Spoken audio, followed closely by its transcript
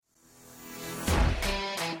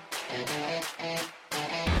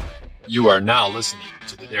You are now listening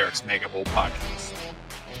to the Derek's Mega Bowl podcast.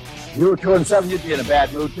 You were 2-7, you'd be in a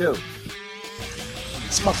bad mood too.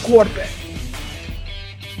 It's my quarterback.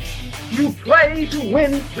 You play to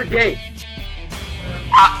win the game.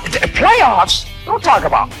 Playoffs? Don't talk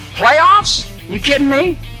about playoffs. You kidding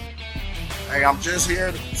me? Hey, I'm just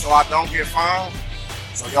here so I don't get fined,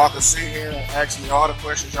 so y'all can sit here and ask me all the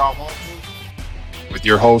questions y'all want to. With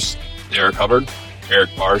your hosts, Derek Hubbard, Eric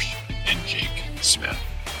Barsh, and Jake Smith.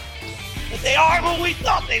 But they are who we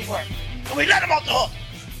thought they were, and we let them off the hook.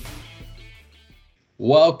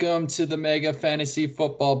 Welcome to the Mega Fantasy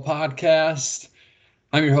Football Podcast.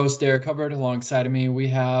 I'm your host, Derek Hubbard. Alongside of me, we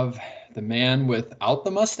have the man without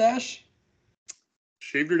the mustache.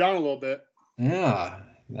 Shaved her down a little bit. Yeah,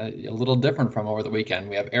 a little different from over the weekend.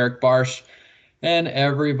 We have Eric Barsh and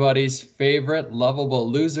everybody's favorite lovable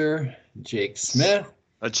loser, Jake Smith.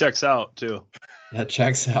 That checks out, too. That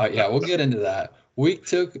checks out. Yeah, we'll get into that. Week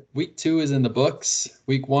two is in the books.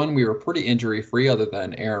 Week one, we were pretty injury-free other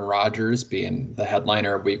than Aaron Rodgers being the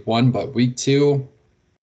headliner of week one. But week two,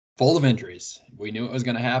 full of injuries. We knew it was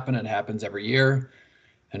going to happen. It happens every year.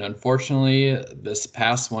 And unfortunately, this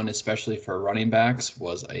past one, especially for running backs,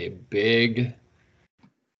 was it's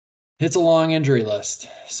a long injury list.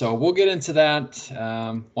 So we'll get into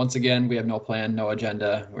that. Once again, we have no plan, no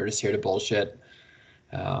agenda. We're just here to bullshit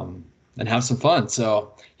and have some fun.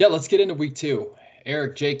 So, yeah, let's get into week two.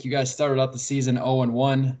 Eric, Jake, you guys started out the season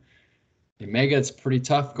 0-1. In Mega, it's pretty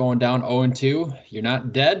tough going down 0-2. You're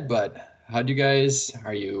not dead, but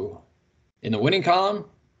are you in the winning column?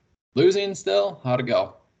 Losing still? How'd it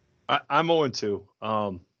go? I'm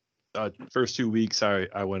 0-2. First 2 weeks,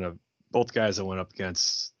 both guys I went up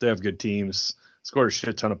against, they have good teams, scored a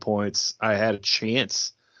shit ton of points. I had a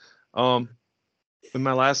chance. In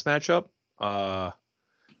my last matchup,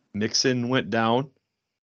 Mixon went down,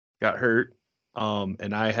 got hurt,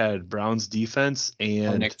 and I had Browns defense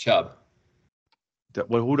and Nick Chubb.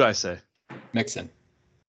 Who did I say? Mixon.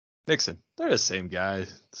 They're the same guy.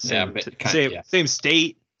 Same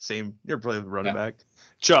state. Same. You're playing running back.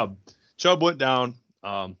 Chubb went down.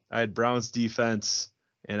 I had Browns defense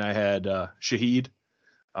and I had Shaheed.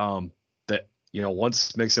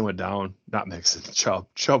 Once Mixon went down, not Mixon,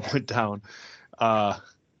 Chubb went down. I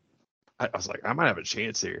was like, I might have a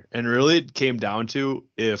chance here. And really it came down to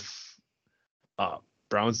if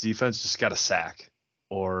Browns defense just got a sack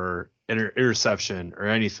or interception or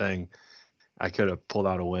anything, I could have pulled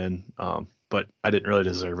out a win. But I didn't really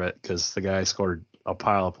deserve it because the guy scored a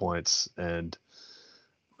pile of points. And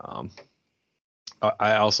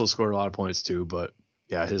I also scored a lot of points too. But,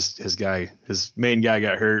 yeah, his main guy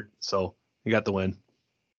got hurt, so he got the win.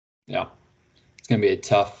 Yeah. It's going to be a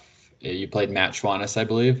tough – you played Matt Schwannis, I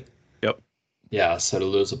believe. Yep. Yeah, so to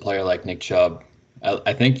lose a player like Nick Chubb,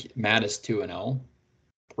 I think Matt is 2-0.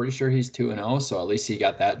 Pretty sure he's 2-0, so at least he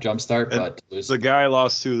got that jump start. But the guy I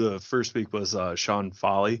lost to the first week was Sean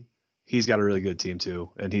Foley. He's got a really good team too,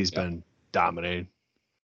 and he's been dominating.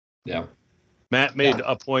 Yeah. Matt made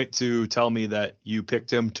a point to tell me that you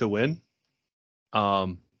picked him to win,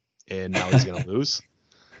 and now he's going to lose.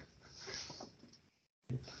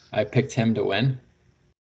 I picked him to win?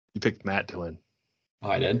 You picked Matt to win.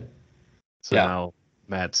 Oh, I did? So now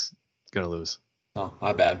Matt's going to lose. Oh,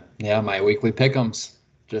 my bad. Yeah, my weekly pick'ems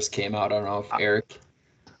just came out. I don't know if Eric.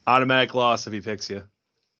 Automatic loss if he picks you.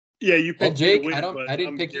 Yeah, you picked Jake, me to I win,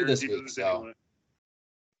 didn't pick you this week, so. Anyway.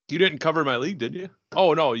 You didn't cover my league, did you?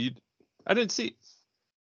 Oh, no, I didn't see it.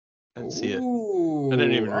 I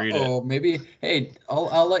didn't even read it. Oh, maybe. Hey,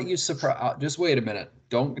 I'll let you surprise. Just wait a minute.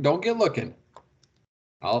 Don't get looking.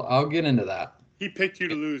 I'll get into that. He picked you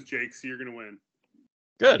to lose, Jake, so you're going to win.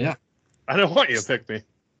 Good. Yeah. I don't want you to pick me.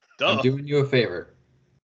 Duh. I'm doing you a favor.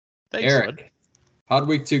 Thanks, Eric, bud. how'd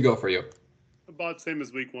week two go for you? About the same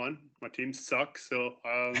as week one. My team sucks, so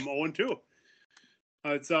I'm 0-2.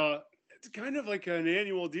 It's kind of like an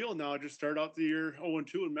annual deal now. Just start out the year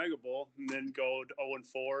 0-2 in Mega Bowl, and then go to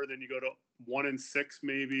 0-4. Then you go to 1-6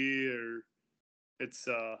 maybe, or it's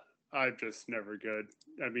I'm just never good.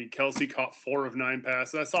 I mean, Kelsey caught 4 of 9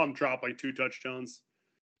 passes. I saw him drop like 2 touchdowns.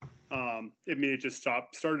 It just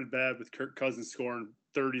started bad with Kirk Cousins scoring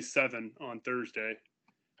 37 on Thursday.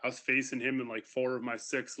 I was facing him in like 4 of my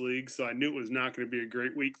 6 leagues, so I knew it was not going to be a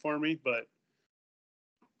great week for me. But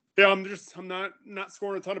yeah, I'm not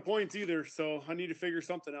scoring a ton of points either, so I need to figure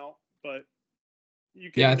something out. But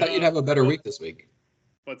you can. Yeah, I thought you'd have a better week this week.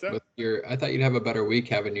 What's that? I thought you'd have a better week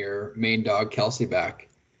having your main dog Kelsey back.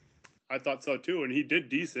 I thought so too, and he did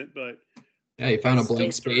decent, but yeah, he found a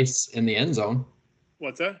blank space in the end zone.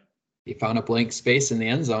 What's that? He found a blank space in the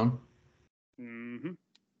end zone. Mm-hmm.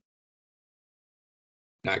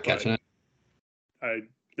 Not catching it. I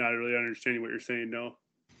not really understanding what you're saying. No.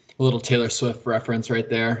 A little Taylor Swift reference right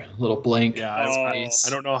there. A little blank. Yeah, space. I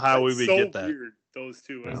don't know how we That's would so get that. weird, those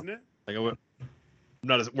two, No. isn't it? Like,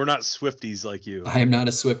 we're not Swifties like you. I am not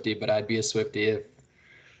a Swiftie, but I'd be a Swiftie if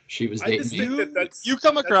she was I dating just me. think that's You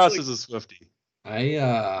come that's across like- as a Swiftie.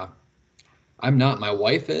 I'm not. My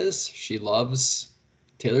wife is. She loves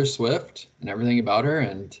Taylor Swift and everything about her.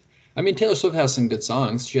 And I mean, Taylor Swift has some good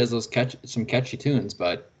songs. She has those some catchy tunes,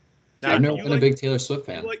 but Now, I've never you been a like- big Taylor Swift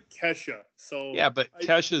fan. You like Kesha, so yeah, but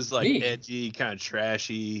Kesha's like Me. edgy, kind of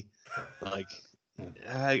trashy. Like,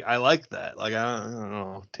 I like that. Like, I don't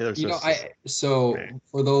know. Taylor You know, Swift. so Right.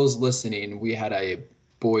 for those listening, we had a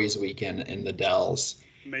boys' weekend in the Dells,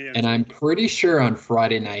 man, and I'm pretty sure on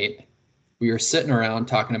Friday night we were sitting around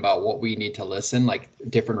talking about what we need to listen, like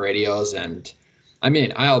different radios. And I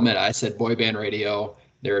mean, I'll admit, I said boy band radio.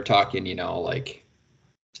 They were talking, like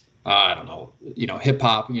I don't know, hip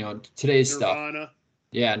hop, today's stuff. Nirvana.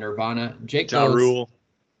 Yeah, Nirvana. Jake Ja goes, Rule.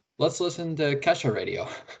 let's listen to Kesha radio.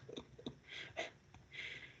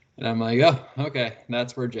 And I'm like, oh, okay,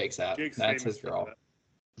 that's where Jake's at. Jake's That's famous his for girl. that.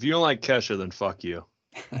 If you don't like Kesha, then fuck you.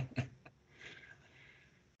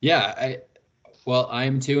 Yeah, I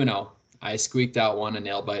am 2-0. I squeaked out one, a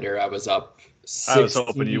nail biter. I was up 16. I was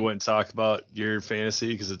hoping you wouldn't talk about your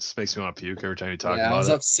fantasy because it just makes me want to puke every time you talk I about was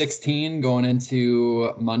it. up 16 going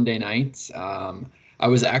into Monday night. I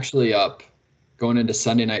was actually up going into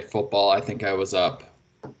Sunday night football. I think I was up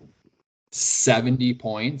 70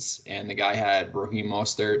 points, and the guy had Raheem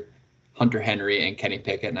Mostert, Hunter Henry, and Kenny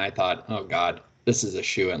Pickett. And I thought, oh God, this is a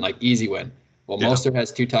shoo-in, like easy win. Well, Yeah. Mostert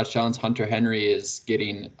has 2 touchdowns. Hunter Henry is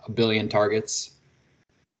getting 1 billion targets.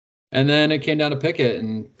 And then it came down to Pickett,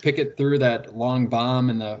 and Pickett threw that long bomb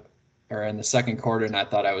in the second quarter, and I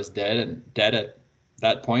thought I was dead at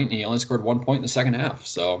that point, and he only scored 1 point in the second half.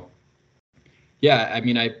 So, yeah, I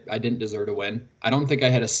mean, I didn't deserve to win. I don't think I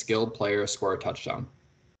had a skilled player score a touchdown.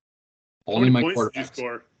 How Only many my points did you quarterback.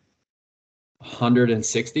 score?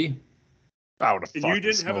 160. I would have And fucking you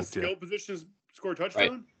didn't have a smoked you. skill position score a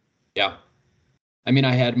touchdown? Yeah. I mean,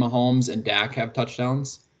 I had Mahomes and Dak have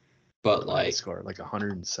touchdowns, but I scored like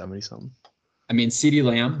 170 something. I mean, CeeDee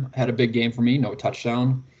Lamb had a big game for me, no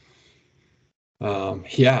touchdown.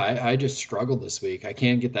 I just struggled this week. I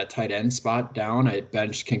can't get that tight end spot down. I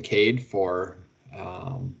benched Kincaid for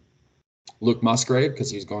Luke Musgrave because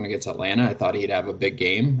he's going against Atlanta. I thought he'd have a big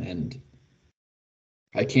game, and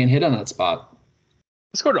I can't hit on that spot.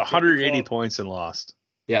 I scored 180 points and lost.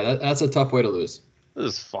 Yeah, that's a tough way to lose.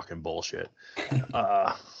 This is fucking bullshit.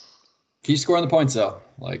 Keep scoring the points, though.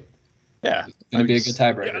 Like, Yeah. it's going to be a good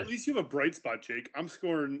Yeah, tiebreaker. at least you have a bright spot, Jake. I'm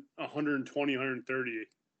scoring 120, 130.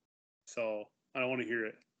 So I don't want to hear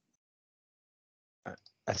it.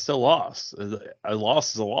 I still lost. A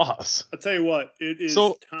loss is a loss. I'll tell you what, it is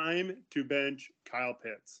So- time to bench Kyle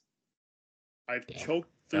Pitts. I've Yeah. choked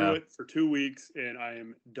through Yeah. it for 2 weeks, and I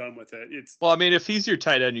am done with it. It's Well, I mean, if he's your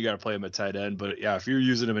tight end, you got to play him at tight end. But yeah, if you're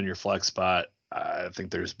using him in your flex spot, I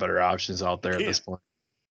think there's better options out there at this point.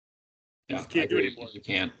 you Yeah, just can't I do it agree. anymore. You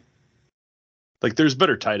can't. Like, there's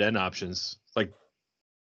better tight end options. Like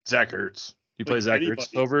Zach Ertz. You play Like Zach anybody.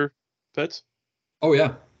 Ertz over Pitts? Oh,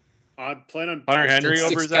 yeah. I plan on Hunter Henry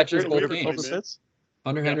Six over Zach catches Ertz both over games. Pitts?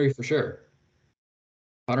 Hunter Yeah. Henry for sure.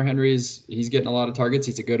 Hunter Henry's he's getting a lot of targets.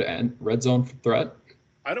 He's a good red zone threat.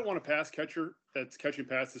 I don't want a pass catcher that's catching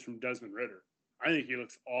passes from Desmond Ritter. I think he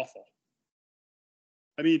looks awful.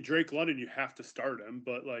 I mean, Drake London, you have to start him,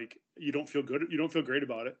 but like you don't feel good. You don't feel great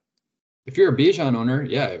about it. If you're a Bijan owner,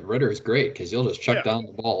 yeah, Ritter is great because you'll just chuck Yeah. down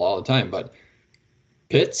the ball all the time. But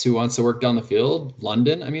Pitts, who wants to work down the field,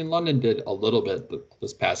 London. I mean, London did a little bit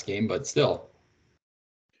this past game, but still.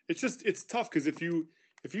 It's tough because if you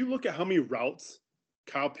look at how many routes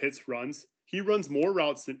Kyle Pitts runs, he runs more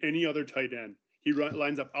routes than any other tight end. He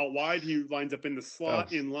lines up out wide. He lines up in the slot,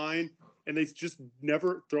 Oh. in line, and they just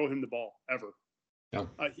never throw him the ball ever. Yeah.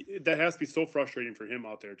 That has to be so frustrating for him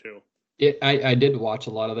out there too. I did watch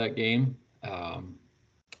a lot of that game,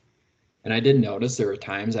 and I did notice there were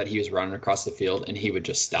times that he was running across the field and he would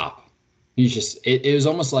just stop. He's just it was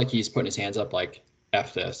almost like he's putting his hands up like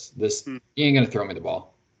F this. He ain't gonna throw me the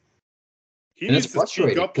ball. He And needs it's to speak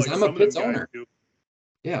frustrating up 'cause like I'm a some of them Pitts guys owner. do.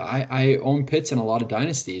 Yeah, I own Pitts in a lot of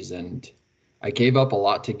dynasties, and I gave up a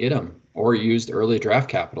lot to get him or used early draft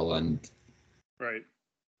capital. And Right.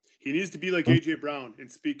 He needs to be like AJ Brown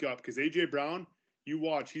and speak up because AJ Brown, you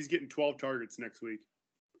watch, he's getting 12 targets next week.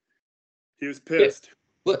 He was pissed.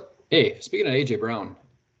 look, hey, speaking of AJ Brown,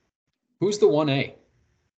 who's the 1A?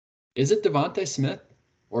 Is it Devontae Smith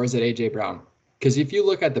or is it AJ Brown? Because if you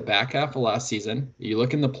look at the back half of last season, you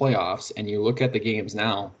look in the playoffs, and you look at the games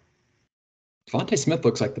now, Devontae Smith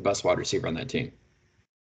looks like the best wide receiver on that team.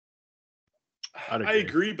 I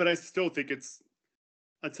agree, but I still think it's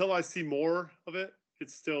until I see more of it.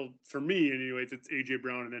 It's still, for me, anyways. It's AJ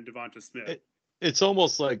Brown and then Devonta Smith. It's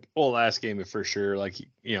almost like, last game for sure. Like,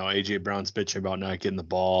 AJ Brown's bitching about not getting the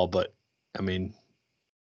ball, but I mean,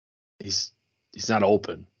 he's not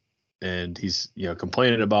open, and he's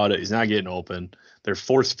complaining about it. He's not getting open. They're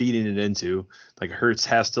force feeding it into, like, Hurts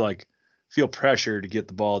has to like feel pressure to get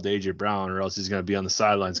the ball to AJ Brown, or else he's going to be on the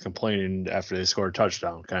sidelines complaining after they score a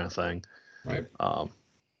touchdown, kind of thing. Right.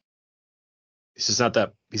 He's just not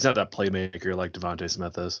that. He's not that playmaker like Devonta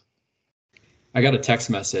Smith is. I got a text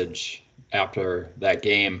message after that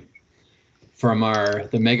game from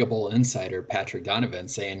the Mega Bowl insider, Patrick Donovan,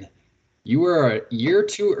 saying, "You were a year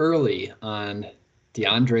too early on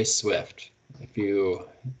DeAndre Swift."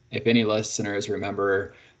 If any listeners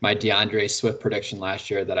remember my DeAndre Swift prediction last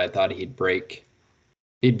year, that I thought he'd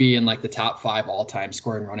be in like the top 5 all-time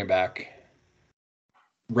scoring running back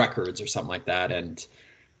records or something like that. And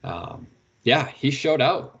he showed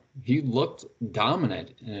out. He looked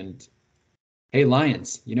dominant. And hey,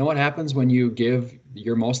 Lions, you know what happens when you give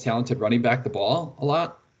your most talented running back the ball a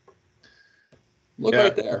lot? Look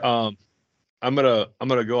right there. I'm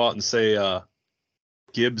gonna go out and say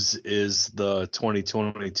Gibbs is the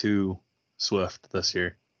 2022 Swift this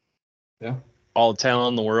year. Yeah. All the talent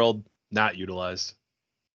in the world, not utilized.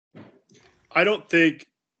 I don't think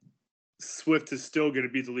Swift is still going to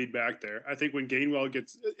be the lead back there. I think when Gainwell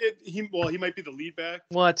gets it, he might be the lead back.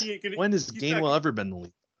 What? When has Gainwell ever been the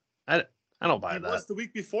lead? I don't buy that. He was the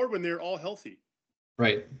week before when they were all healthy.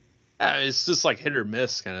 Right. It's just like hit or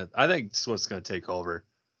miss kind of. I think Swift's going to take over.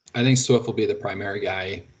 I think Swift will be the primary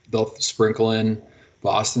guy. They'll sprinkle in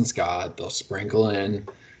Boston Scott. They'll sprinkle in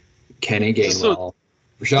Kenny Gainwell.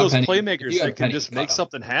 Those playmakers that can just make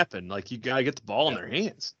something happen. Like, you got to get the ball in their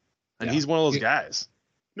hands. And he's one of those guys.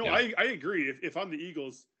 No, I agree. If I'm the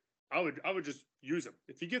Eagles, I would just use him.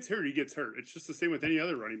 If he gets hurt, he gets hurt. It's just the same with any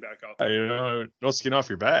other running back out there. No skin off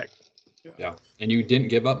your back. Yeah. And you didn't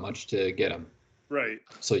give up much to get him. Right.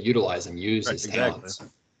 So utilize him. Use his talents.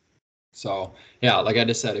 So, yeah, like I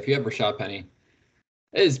just said, if you have Rashad Penny,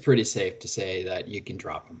 it is pretty safe to say that you can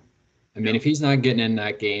drop him. I mean, if he's not getting in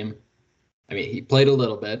that game, I mean, he played a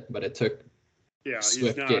little bit, but it took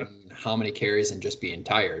Swift getting how many carries and just being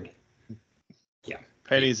tired. Yeah.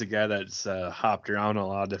 Penny's a guy that's hopped around a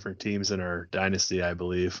lot of different teams in our dynasty, I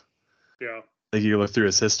believe. Yeah. I think you look through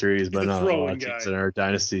his history, he's been on a lot of guy. teams in our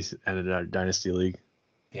dynasty and in our dynasty league.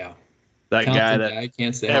 Yeah. That guy that I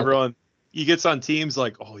can't say everyone he gets on teams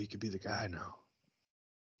like, oh, he could be the guy. No,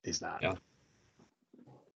 he's not. Yeah.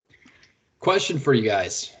 Question for you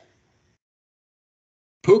guys.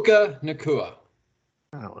 Puka Nacua.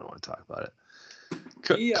 I don't really want to talk about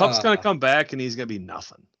it. Cup's going to come back and he's going to be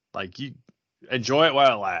nothing. Like, you enjoy it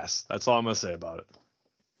while it lasts. That's all I'm going to say about it.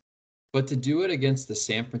 But to do it against the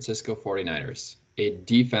San Francisco 49ers, a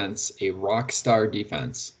defense, a rock star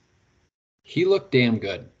defense, he looked damn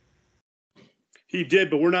good. He did,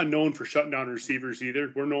 but we're not known for shutting down receivers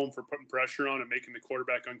either. We're known for putting pressure on and making the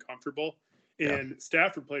quarterback uncomfortable. And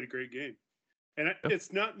Stafford played a great game. And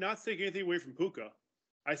it's not taking anything away from Puka.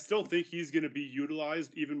 I still think he's going to be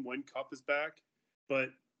utilized even when Kupp is back. But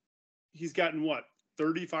he's gotten,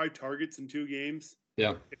 35 targets in 2 games?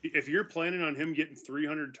 Yeah. If you're planning on him getting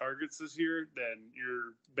 300 targets this year, then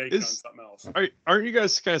you're banking on something else. Aren't you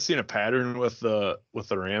guys kind of seeing a pattern with the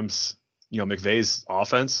Rams? McVay's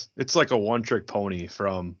offense. It's like a one-trick pony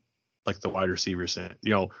from like the wide receivers.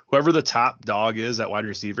 Whoever the top dog is at wide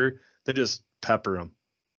receiver, they just pepper him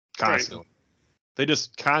constantly. Right. They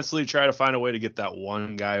just constantly try to find a way to get that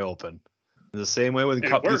one guy open. The same way when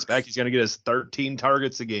Kupp gets back, he's going to get his 13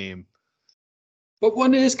 targets a game. But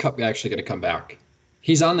when is Kupp actually going to come back?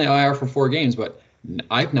 He's on the IR for 4 games, but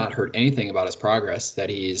I've not heard anything about his progress, that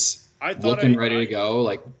he's looking ready to go.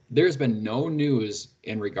 Like, there's been no news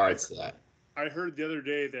in regards to that. I heard the other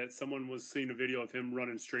day that someone was seeing a video of him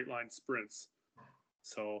running straight line sprints.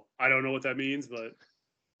 So I don't know what that means, but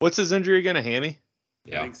what's his injury again? A hammy?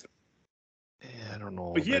 Yeah. I think so. Yeah, I don't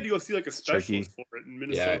know. But he had to go see like a specialist for it in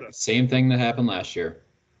Minnesota. Yeah, same thing that happened last year.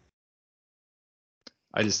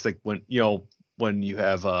 I just think when you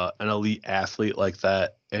have an elite athlete like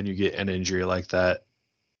that and you get an injury like that,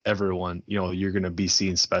 everyone, you're going to be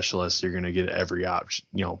seeing specialists. You're going to get every option,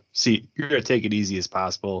 you're going to take it easy as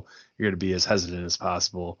possible. You're going to be as hesitant as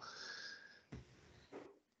possible.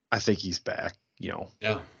 I think he's back, Yeah.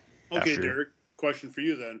 Okay, Derek, question for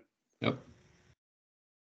you then. Yep.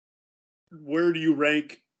 Where do you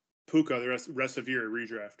rank Puka the rest of your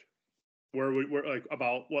redraft? Where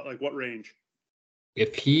what range?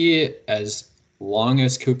 If he, as long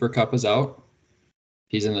as Cooper Kupp is out,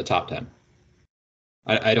 he's in the top 10.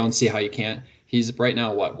 I don't see how you can't. He's right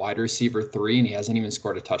now, wide receiver 3, and he hasn't even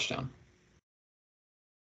scored a touchdown.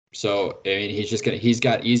 So, I mean, he's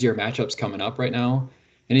got easier matchups coming up right now.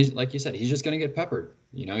 And he's, like you said, he's just going to get peppered.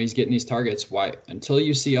 He's getting these targets. Why? Until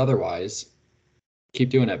you see otherwise, keep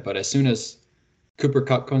doing it. But as soon as Cooper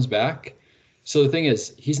Kupp comes back, so the thing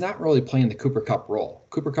is, he's not really playing the Cooper Kupp role.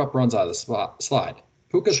 Cooper Kupp runs out of the slide.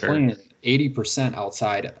 Puka's playing 80%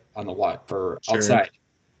 outside on the outside.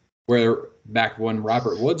 Where back when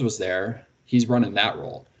Robert Woods was there, he's running that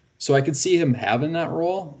role. So I could see him having that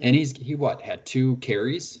role, and he had 2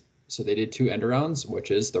 carries, so they did 2 end arounds,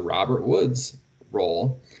 which is the Robert Woods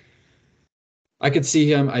role. I could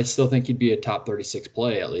see him. I still think he'd be a top 36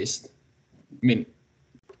 play at least. I mean,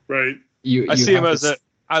 right? I see him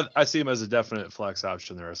as a definite flex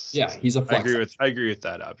option the rest of the season. He's a flex. I agree with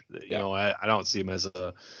that. I don't see him as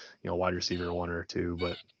a wide receiver 1 or 2,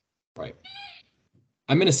 but right.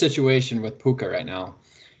 I'm in a situation with Puka right now.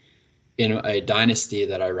 In a dynasty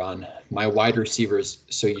that I run, my wide receivers,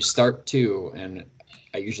 so you start 2, and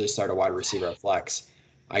I usually start a wide receiver at flex.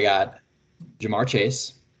 I got Jamar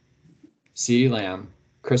Chase, CeeDee Lamb,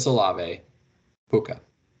 Chris Olave, Puka.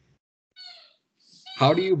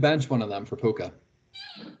 How do you bench one of them for Puka?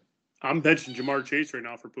 I'm benching Jamar Chase right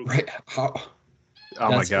now for Puka. Right? Oh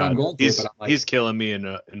my God, he's killing me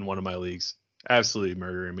in one of my leagues. Absolutely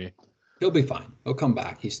murdering me. He'll be fine. He'll come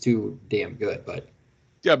back. He's too damn good, but.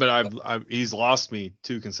 Yeah, but he's lost me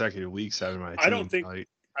 2 consecutive weeks having my team. I don't think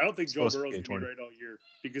Joe Burrow's going to be right all year,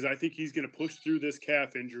 because I think he's going to push through this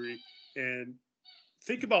calf injury. And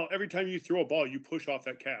think about every time you throw a ball, you push off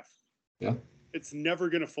that calf. Yeah. It's never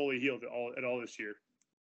going to fully heal at all this year.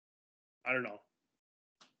 I don't know.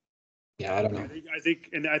 Yeah, I don't know.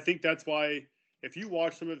 I think that's why if you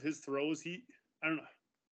watch some of his throws, I don't know.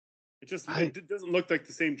 It doesn't look like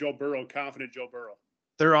the same Joe Burrow, confident Joe Burrow.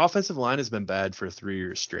 Their offensive line has been bad for 3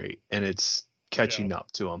 years straight, and it's catching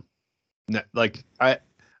up to them. Like I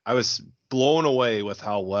was blown away with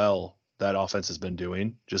how well that offense has been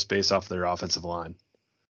doing just based off their offensive line.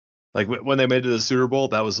 Like when they made it to the Super Bowl,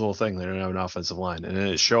 that was the whole thing. They didn't have an offensive line, and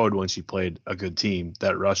it showed once you played a good team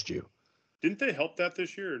that rushed you. Didn't they help that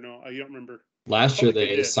this year or no? I don't remember. Last year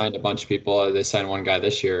they signed a bunch of people. They signed one guy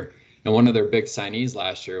this year, and one of their big signees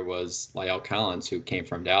last year was La'el Collins, who came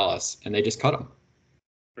from Dallas, and they just cut him.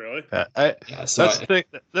 Really? That's the thing.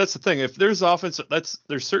 That's the thing. If there's offense,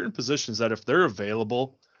 there's certain positions that if they're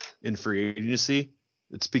available in free agency,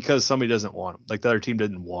 it's because somebody doesn't want them. Like the other team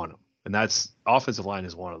didn't want them, and that's offensive line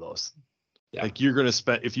is one of those. Yeah. Like you're gonna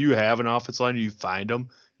spend if you have an offensive line, you find them,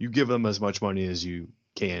 you give them as much money as you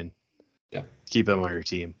can. Yeah. Keep them on your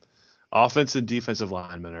team. Offense and defensive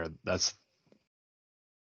linemen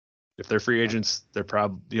if they're free agents, they're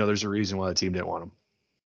probably there's a reason why the team didn't want them.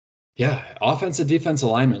 Yeah, offensive defensive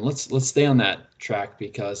lineman. Let's stay on that track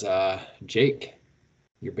because Jake,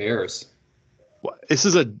 your Bears. Well, this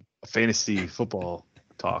is a fantasy football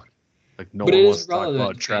talk. Like no but one it wants is to talk relevant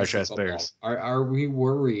about trash ass football. Bears. Are we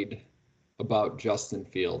worried about Justin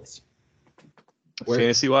Fields?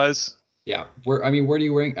 Fantasy wise? Yeah. Where do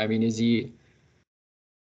you rank? I mean, is he?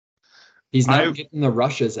 He's not getting the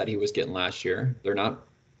rushes that he was getting last year. They're not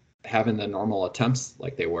having the normal attempts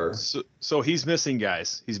like they were. So he's missing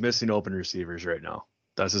guys. He's missing open receivers right now.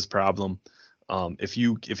 That's his problem. If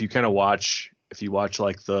you kind of watch,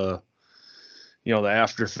 like the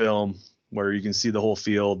after film where you can see the whole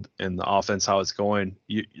field and the offense, how it's going,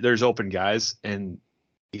 there's open guys and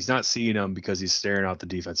he's not seeing them because he's staring out the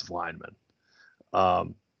defensive lineman.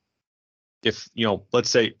 If,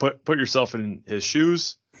 let's say put yourself in his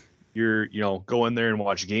shoes, you're, go in there and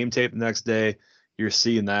watch game tape the next day. You're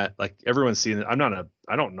seeing that, like everyone's seeing it. I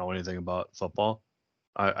don't know anything about football.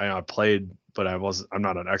 I played, but I'm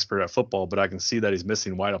not an expert at football, but I can see that he's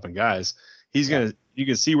missing wide open guys. You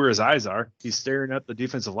can see where his eyes are. He's staring at the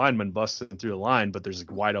defensive lineman busting through the line, but there's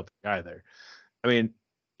a wide open guy there. I mean,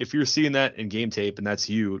 if you're seeing that in game tape and that's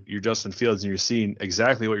you're Justin Fields and you're seeing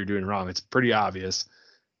exactly what you're doing wrong, it's pretty obvious.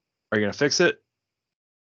 Are you going to fix it?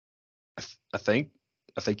 I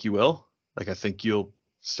think you will. Like, I think you'll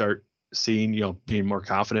start seeing, being more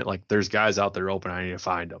confident. Like there's guys out there open. I need to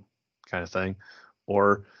find them kind of thing.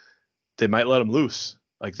 Or they might let them loose.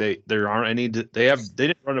 Like there aren't any, they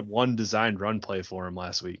didn't run one designed run play for him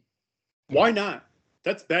last week. Why not?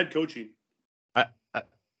 That's bad coaching.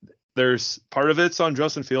 There's part of it's on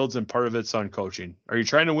Justin Fields and part of it's on coaching. Are you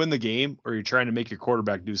trying to win the game or are you trying to make your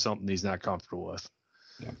quarterback do something he's not comfortable with?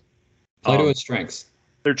 Yeah. Play to his strengths.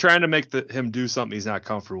 They're trying to make him do something he's not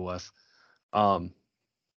comfortable with. I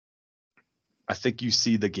think you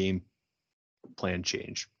see the game plan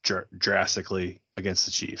change drastically against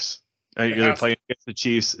the Chiefs. They're playing against the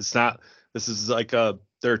Chiefs. This is like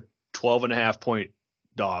they're 12.5-point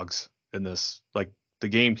dogs in this. Like the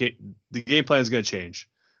game plan is going to change.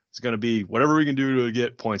 It's going to be whatever we can do to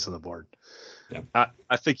get points on the board. Yeah.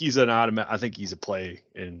 I think he's an automatic. I think he's a play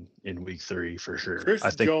in week 3 for sure. Chris I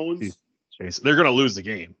think Jones. They're going to lose the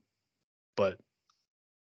game, but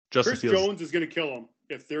Justin Chris Fields. Jones is going to kill them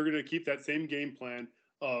if they're going to keep that same game plan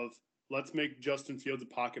of let's make Justin Fields a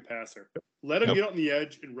pocket passer. Let him Yep. get on the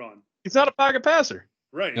edge and run. He's not a pocket passer.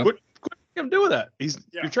 Right. Yep. Quit making him do that. Yeah.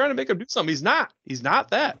 You're trying to make him do something. He's not. He's not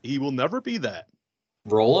that. He will never be that.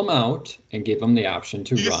 Roll him out and give him the option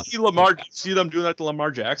to You run. see them doing that to Lamar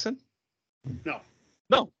Jackson? No.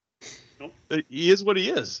 No. Nope. He is what he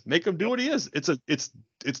is. Make him do what he is.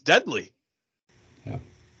 It's deadly.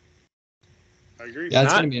 I agree. Yeah,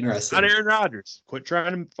 it's Not- going to be interesting. Not Aaron Rodgers. Quit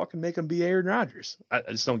trying to fucking make him be Aaron Rodgers. I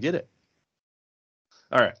just don't get it.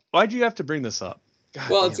 All right. Why'd you have to bring this up? God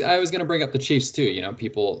Well, damn. I was going to bring up the Chiefs too. You know,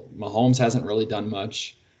 Mahomes hasn't really done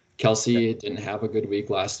much. Kelsey didn't have a good week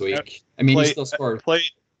last week. I mean, he still scored. Play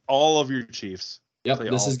all of your Chiefs. Yep, play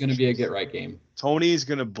this all is of going to your be a Chiefs. get right game. Tony's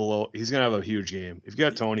gonna blow. He's gonna have a huge game. If you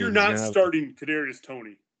got Tony, You're he's not gonna have- starting Kadarius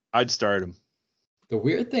Toney. I'd start him. The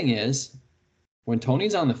weird thing is, when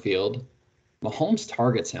Tony's on the field, Mahomes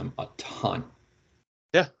targets him a ton.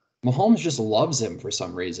 Yeah. Mahomes just loves him for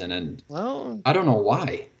some reason, and Well, I don't know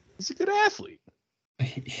why. he's a good athlete.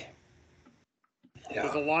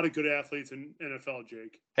 There's a lot of good athletes in NFL,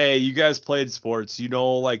 Jake. Hey, you guys played sports. You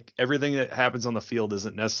know, like everything that happens on the field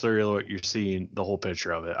isn't necessarily what you're seeing the whole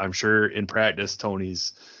picture of it. I'm sure in practice,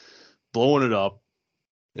 Tony's blowing it up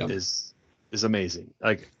Yep. is amazing.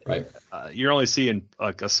 Like Right. you're only seeing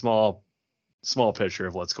like a small picture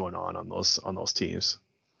of what's going on those teams.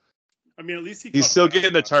 I mean, at least He's still caught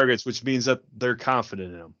getting the pass. targets, which means that they're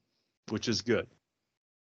confident in him, which is good.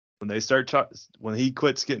 When they when he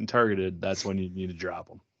quits getting targeted, that's when you need to drop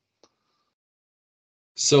him.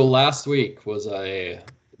 So last week was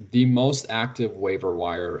the most active waiver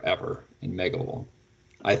wire ever in Mega Bowl.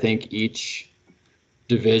 I think each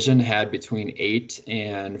division had between 8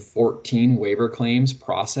 and 14 waiver claims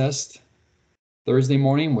processed Thursday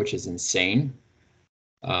morning, which is insane.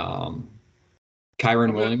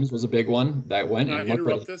 Kyron Williams was a big one that went. Can I And look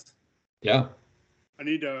interrupt what, this? yeah, I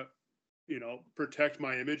need to, protect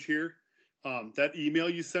my image here. That email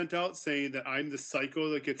you sent out saying that I'm the psycho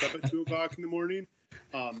that gets up at 2:00 in the morning.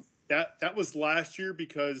 That was last year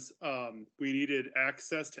because we needed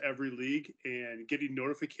access to every league, and getting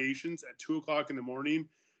notifications at 2:00 in the morning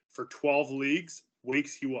for 12 leagues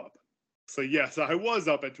wakes you up. So yes, I was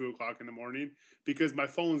up at 2:00 in the morning because my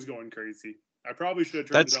phone's going crazy. I probably should have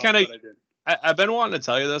turned That's it off, kinda- but I did. I've been wanting to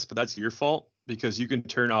tell you this, but that's your fault because you can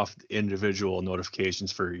turn off individual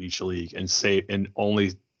notifications for each league and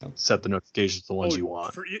only set the notifications to the ones you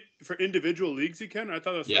want. For individual leagues, you can. I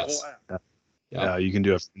thought that was Yes. the whole app. yeah. You can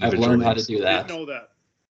do it. For I've individual learned how to leagues. do I that. didn't know that.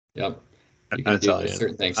 Yep. You I can do tell you.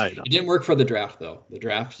 certain things. I It know. didn't work for the draft though. The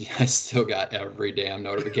draft, I still got every damn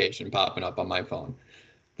notification popping up on my phone.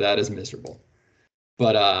 That is miserable.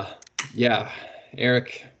 But yeah,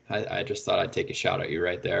 Eric, I just thought I'd take a shout at you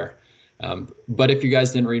right there. But if you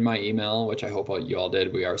guys didn't read my email, which I hope you all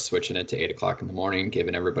did, we are switching it to 8:00 in the morning,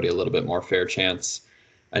 giving everybody a little bit more fair chance.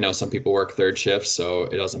 I know some people work third shifts, so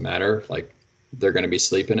it doesn't matter. Like they're going to be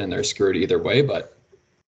sleeping and they're screwed either way, but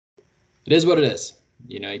it is what it is.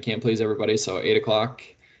 You know, you can't please everybody. So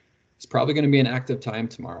 8:00 is probably going to be an active time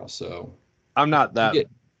tomorrow. So I'm not that. get-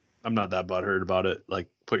 I'm not that butthurt about it. Like,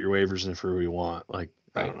 put your waivers in for who you want. Like,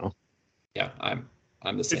 I don't know. yeah,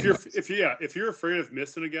 I'm the same. If you're afraid of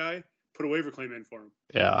missing a guy, put a waiver claim in for him.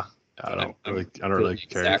 Yeah, I don't really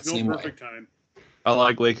care. Exact There's same no way. perfect time. I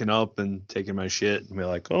like waking up and taking my shit and be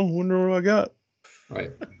like, oh, wonder what I got.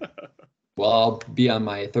 Right. Well, I'll be on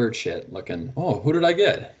my third shit looking, oh, who did I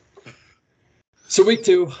get? So week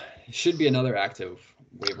 2 should be another active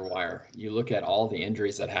waiver wire. You look at all the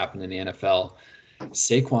injuries that happened in the NFL.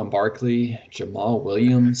 Saquon Barkley, Jamal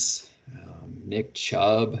Williams, Nick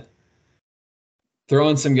Chubb. Throw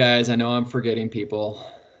in some guys. I know I'm forgetting people.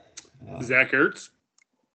 Zach Ertz.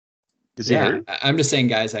 Is he Yeah, hurt? I'm just saying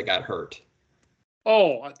guys that got hurt.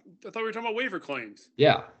 Oh, I thought we were talking about waiver claims.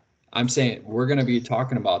 Yeah, I'm saying we're going to be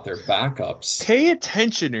talking about their backups. Pay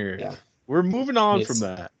attention here. Yeah. We're moving on It's- from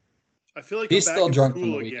that. I feel like He's I'm back still in drunk from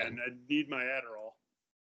school the again. weekend. I need my Adderall.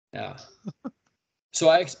 Yeah. So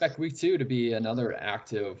I expect week 2 to be another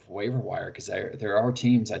active waiver wire because there are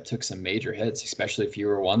teams that took some major hits, especially if you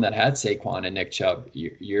were one that had Saquon and Nick Chubb.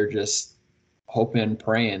 You're just hoping,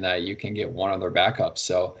 praying that you can get one of their backups.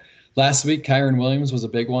 So last week, Kyron Williams was a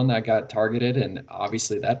big one that got targeted, and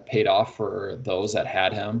obviously that paid off for those that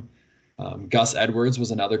had him. Gus Edwards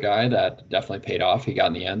was another guy that definitely paid off. He got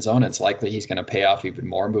in the end zone. It's likely he's going to pay off even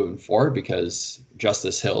more moving forward because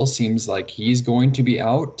Justice Hill seems like he's going to be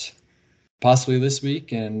out possibly this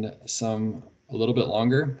week and a little bit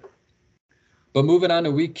longer. But moving on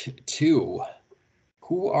to week 2,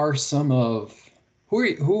 who are you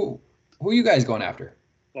guys going after?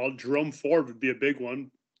 Well, Jerome Ford would be a big one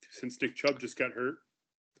since Nick Chubb just got hurt.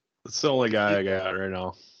 That's the only guy I got right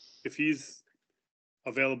now. If he's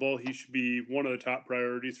available, he should be one of the top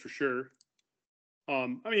priorities for sure. I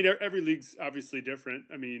mean, every league's obviously different.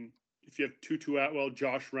 I mean, if you have Tutu Atwell,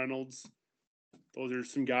 Josh Reynolds, those are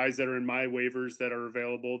some guys that are in my waivers that are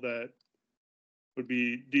available that would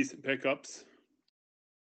be decent pickups.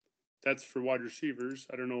 That's for wide receivers.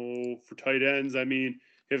 I don't know for tight ends. I mean,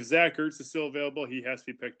 if Zach Ertz is still available, he has to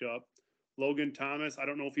be picked up. Logan Thomas, I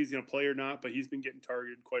don't know if he's going to play or not, but he's been getting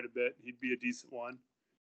targeted quite a bit. He'd be a decent one.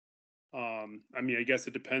 I mean, I guess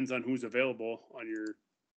it depends on who's available on your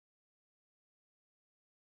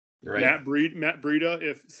Right. Matt Breida,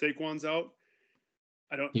 if Saquon's out.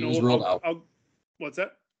 I don't know. He was ruled out. What's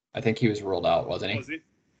that? I think he was ruled out, wasn't he? Was he?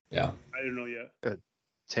 Yeah. I don't know yet.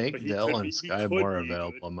 Tank But he Dell could and be- he Sky could Moore be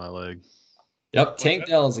available good. in my league. Yep. Tank that?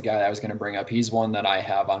 Dell is the guy I was going to bring up. He's one that I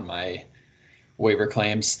have on my waiver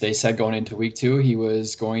claims. They said going into week 2, he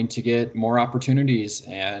was going to get more opportunities,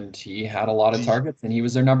 and he had a lot of targets, and he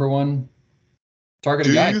was their number one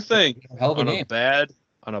targeted Do guy. you think Hell of a on game.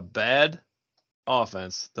 a bad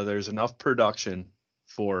offense that there's enough production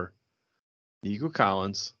for Nico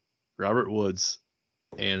Collins, Robert Woods,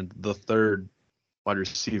 and the third wide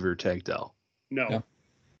receiver, Tank Dell? No. Yeah.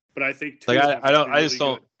 But I think Like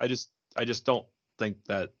Tua's I just don't think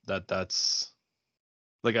that's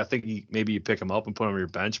like, I think maybe you pick him up and put him on your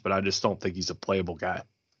bench, but I just don't think he's a playable guy.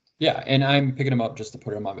 Yeah, and I'm picking him up just to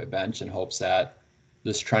put him on my bench in hopes that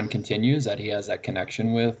this trend continues, that he has that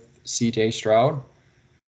connection with CJ Stroud.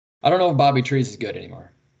 I don't know if Bobby Trees is good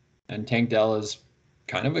anymore. And Tank Dell is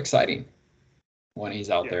kind of exciting when he's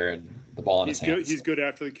out there and the ball in his hands. He's good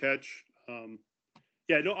after the catch.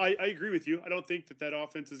 I agree with you. I don't think that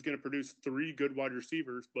offense is going to produce 3 good wide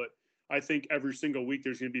receivers, but I think every single week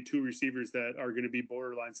there's going to be 2 receivers that are going to be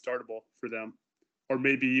borderline startable for them. Or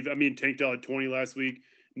maybe even, I mean, Tank Dell had 20 last week.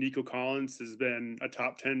 Nico Collins has been a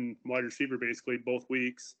top 10 wide receiver basically both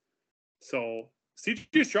weeks. So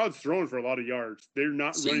CJ Stroud's throwing for a lot of yards. They're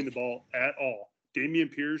not running the ball at all. Damian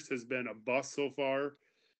Pierce has been a bust so far.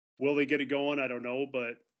 Will they get it going? I don't know,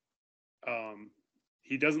 but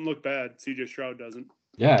he doesn't look bad. CJ Stroud doesn't.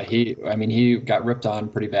 Yeah, he got ripped on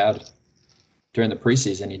pretty bad during the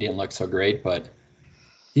preseason. He didn't look so great, but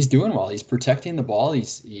he's doing well. He's protecting the ball.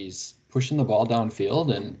 He's pushing the ball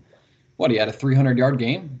downfield, and he had a 300-yard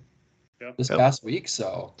game this past week.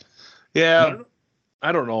 So yeah,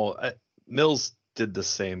 I don't know. Mills did the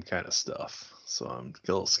same kind of stuff, so I'm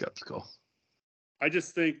a little skeptical. I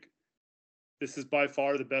just think this is by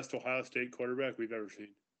far the best Ohio State quarterback we've ever seen.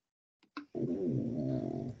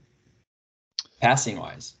 ooh. Passing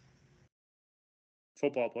wise,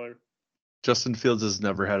 Football player. Justin Fields has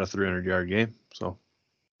never had a 300-yard game, so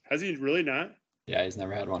Has he really not? yeah, he's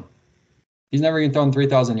never had one. He's never even thrown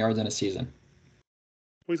 3,000 yards in a season.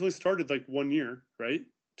 Well, he's only started like 1 year, right?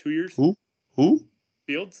 2 years? Who?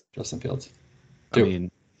 Fields? Justin Fields. I 2.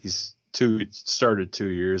 mean, he's started 2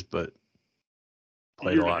 years, but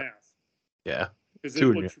played a lot. Half. Yeah. Is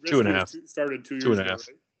Two it and- what two and a Trubisky half. Started 2 years 2 and a ago, half.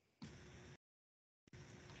 right?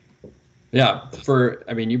 Yeah,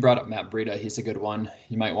 you brought up Matt Breida. He's a good one.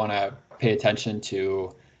 You might want to pay attention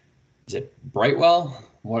to, is it Brightwell?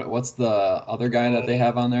 What's the other guy that they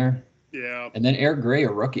have on there? Yeah. And then Eric Gray, a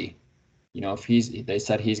rookie. If they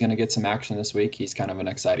said he's going to get some action this week, he's kind of an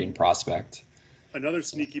exciting prospect. Another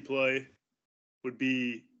sneaky play would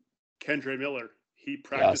be Kendre Miller. He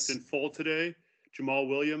practiced in full today. Jamal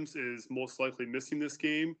Williams is most likely missing this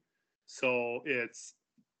game. So it's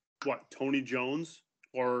Tony Jones,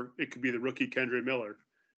 or it could be the rookie Kendre Miller.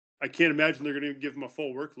 I can't imagine they're going to give him a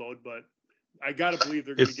full workload, but I got to believe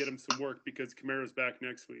they're going to get him some work because Kamara's back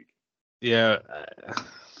next week. Yeah.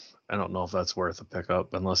 I don't know if that's worth a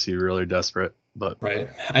pickup unless you're really desperate. But Right.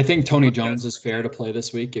 I think Tony Jones is fair to play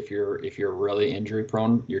this week if you're really injury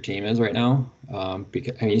prone. Your team is right now.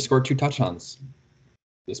 Because he scored 2 touchdowns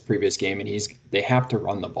this previous game, and they have to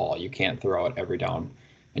run the ball. You can't throw it every down.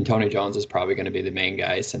 And Tony Jones is probably going to be the main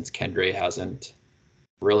guy since Kendre hasn't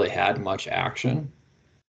really had much action.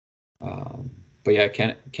 But yeah,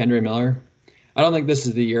 Kendre Miller. I don't think this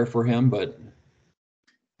is the year for him, but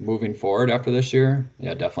moving forward after this year,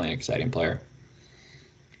 yeah, definitely an exciting player.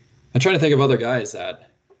 I'm trying to think of other guys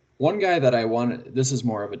one guy that I want, this is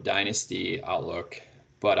more of a dynasty outlook.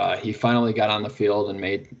 but he finally got on the field and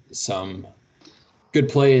made some good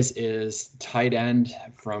plays. Is tight end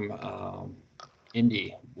from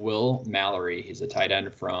Indy, Will Mallory. He's a tight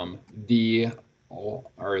end from the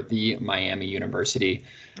Miami University.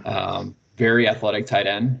 Very athletic tight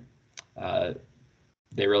end.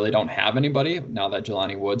 They really don't have anybody now that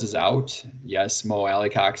Jelani Woods is out. Yes, Mo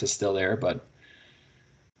Alley-Cox is still there, but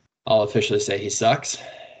I'll officially say he sucks.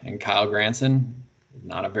 And Kyle Granson,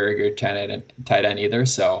 not a very good tight end either.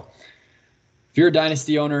 So if you're a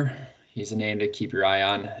dynasty owner, he's a name to keep your eye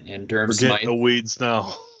on. And Durham Smythe. The weeds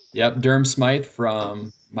now. Yep, Durham Smythe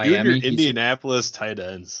from Miami. You and your Indianapolis tight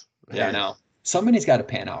ends. Yeah, I know. Somebody's got to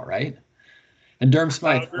pan out, right? And Durham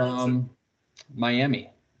Smythe from Miami.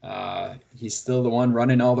 He's still the one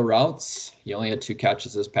running all the routes. He only had 2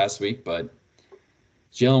 catches this past week, but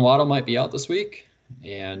Jalen Waddle might be out this week.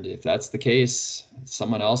 And if that's the case,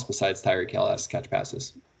 someone else besides Tyreek Hill has to catch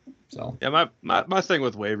passes. So yeah, my thing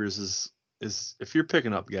with waivers is if you're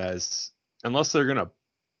picking up guys, unless they're gonna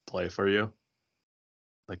play for you,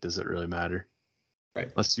 like, does it really matter? Right.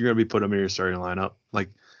 Unless you're gonna be putting them in your starting lineup. Like,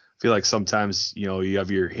 I feel like sometimes, you know, you have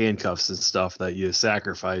your handcuffs and stuff that you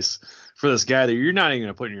sacrifice for this guy that you're not even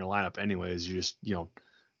gonna put in your lineup anyways. You're just, you know,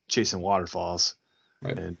 chasing waterfalls.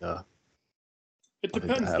 Right. And it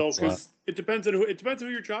depends though, because it depends on who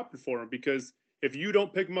you're dropping for him. Because if you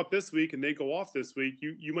don't pick them up this week and they go off this week,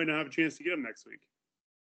 you might not have a chance to get them next week.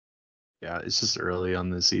 yeah, it's just early on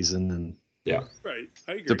the season, and yeah, Right.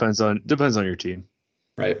 I agree. depends on your team.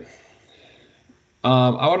 right.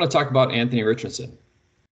 I want to talk about Anthony Richardson.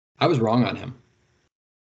 I was wrong on him.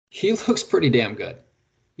 He looks pretty damn good.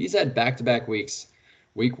 He's had back-to-back weeks.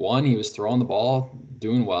 Week 1, he was throwing the ball,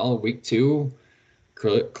 doing well. Week 2,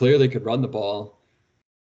 clearly could run the ball.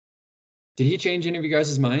 Did he change any of you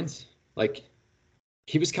guys' minds? Like,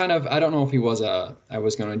 he was kind of, I don't know if he was I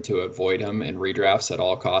was going to avoid him in redrafts at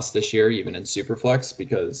all costs this year, even in Superflex,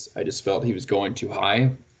 because I just felt he was going too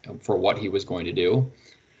high for what he was going to do.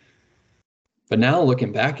 But now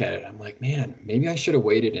looking back at it, I'm like, man, maybe I should have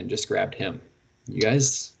waited and just grabbed him. You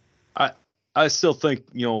guys? I still think,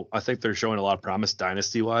 you know, I think they're showing a lot of promise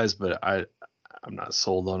dynasty wise, but I'm not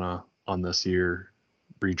sold on this year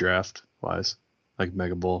redraft wise, like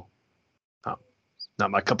Mega Bowl.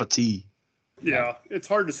 Not my cup of tea. Yeah, it's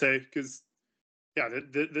hard to say because, yeah,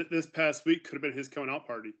 this past week could have been his coming out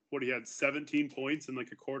party. What, he had 17 points in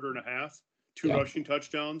like a quarter and a half, 2 rushing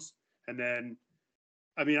touchdowns, and then,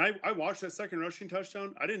 I mean, I watched that second rushing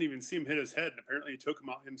touchdown. I didn't even see him hit his head, and apparently he took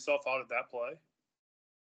himself out of that play.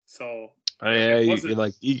 So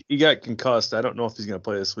he got concussed. I don't know if he's going to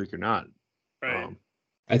play this week or not. Right.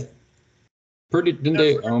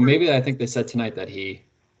 Maybe I think they said tonight that he's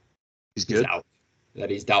good. out. That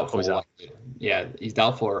he's doubtful. He's out. Yeah, he's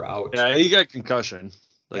doubtful or out. Yeah, he got concussion.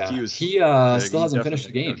 Like he still hasn't finished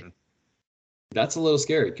the game. That's a little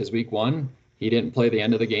scary because week 1 he didn't play the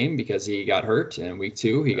end of the game because he got hurt, and week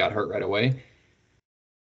 2 he got hurt right away.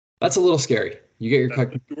 That's a little scary. You get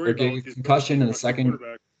your concussion in the second.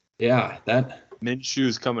 Yeah, that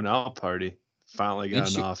Minshew's coming out party. Finally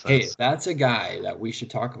got an offense. Hey, that's a guy that we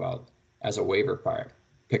should talk about as a waiver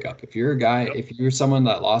pickup. If you're a guy, if you're someone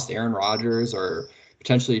that lost Aaron Rodgers or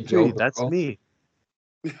potentially Joe Burrow, that's me.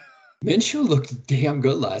 Minshew looked damn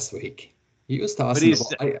good last week. He was tossing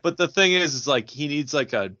the ball. But the thing is like he needs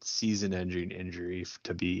like a season-ending injury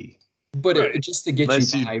to be. But just to get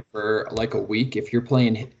you by for like a week, if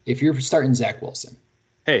you're starting Zach Wilson,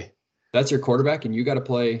 hey, that's your quarterback, and you got to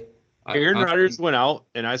play. Aaron Rodgers went out,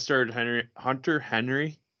 and I started Hunter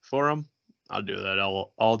Henry for him. I'll do that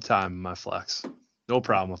all the time in my flex. No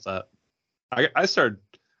problem with that. I started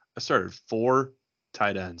 4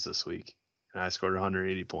 tight ends this week, and I scored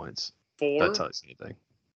 180 points. 4? That tells you anything.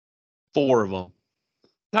 4 of them.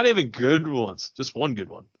 Not even good ones. Just one good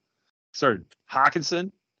one. Started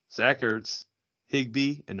Hawkinson, Zach Ertz,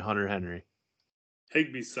 Higbee, and Hunter Henry.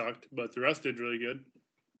 Higbee sucked, but the rest did really good.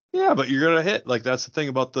 Yeah, but you're going to hit. Like, that's the thing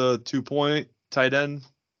about the 2-point tight end.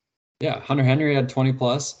 Yeah, Hunter Henry had 20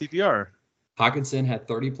 plus. PPR. Hawkinson had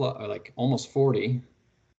 30 plus, or like almost 40.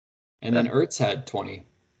 And then Ertz had 20.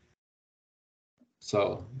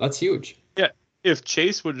 So that's huge. Yeah, if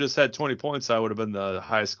Chase would have just had 20 points, I would have been the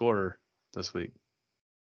highest scorer this week.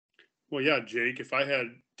 Well, yeah, Jake, if I had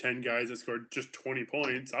 10 guys that scored just 20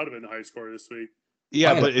 points, I would have been the highest scorer this week.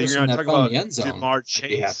 Yeah, but you're not talking about Jamar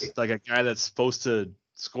Chase, like a guy that's supposed to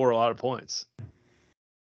score a lot of points.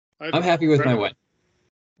 I'm happy with my win.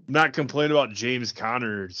 Not complain about James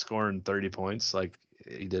Conner scoring 30 points. Like,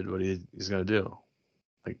 he did what he's going to do.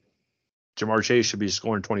 Like, Jamar Chase should be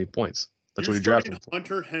scoring 20 points. That's what he drafted.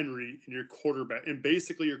 Hunter Henry in your quarterback, in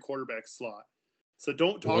basically your quarterback slot. So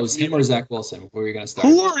don't talk Well, it was to me him or about Zach Wilson. Who are you going to start?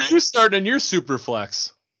 Who are you starting in your super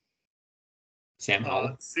flex? Sam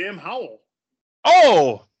Howell. Sam Howell.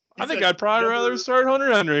 Oh, I He's think like I'd probably rather start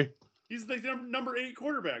Hunter Henry. He's like the number 8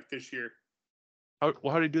 quarterback this year. How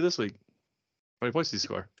did he do this week? How many points did he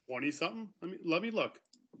score? 20 something. Let me look.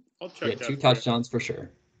 I'll check that. 2 touchdowns for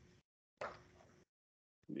sure.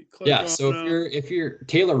 Click Yeah. on, So if you're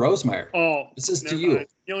Taylor Rosemeyer, this is to you. mind.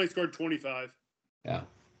 He only scored 25. Yeah.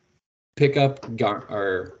 Pick up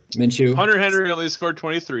or Minshew. Hunter Henry only scored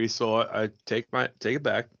 23, so I take it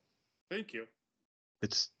back. Thank you.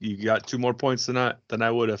 You got 2 more points than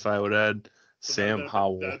I would if I would add Sam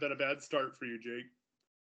Howell. That'd been a bad start for you,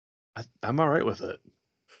 Jake. I'm all right with it.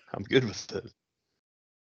 I'm good with it.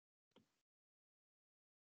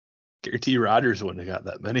 Guarantee Rodgers wouldn't have got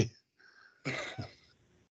that many.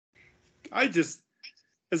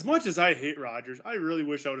 As much as I hate Rodgers, I really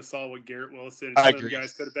wish I would have saw what Garrett Wilson and I some of the agree.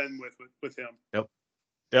 guys could have been with him.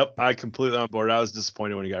 Yep, I completely on board. I was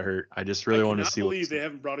disappointed when he got hurt. I just really wanted to see I believe they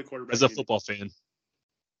haven't brought a quarterback. as a football fan.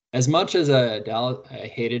 As much as Dallas, I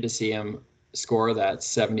hated to see him score that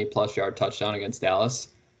 70+ yard touchdown against Dallas.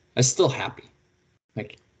 I'm still happy.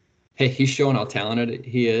 Like, hey, he's showing how talented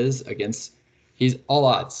he is against. He's all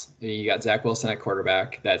odds. You got Zach Wilson at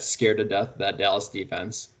quarterback that's scared to death of that Dallas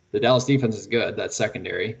defense. The Dallas defense is good. That's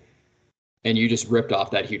secondary, and you just ripped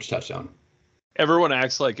off that huge touchdown. Everyone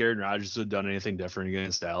acts like Aaron Rodgers would have done anything different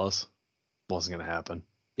against Dallas. Wasn't going to happen.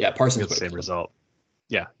 Yeah, Parsons You got the same result.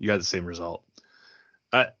 Yeah, you got the same result.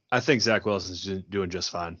 I think Zach Wilson's doing just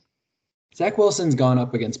fine. Zach Wilson's gone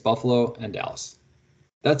up against Buffalo and Dallas.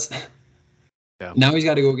 That's Yeah. Now he's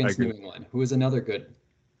got to go against New England, who is another good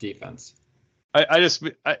defense.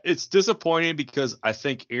 It's disappointing because I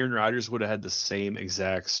think Aaron Rodgers would have had the same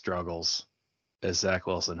exact struggles as Zach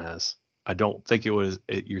Wilson has. I don't think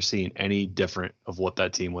you're seeing any different of what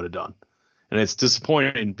that team would have done. And it's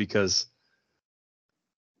disappointing because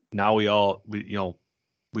now we all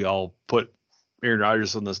put Aaron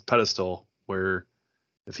Rodgers on this pedestal where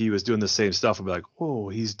if he was doing the same stuff, we'd be like, "Oh,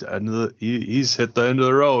 he's hit the end of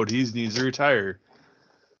the road. He needs to retire."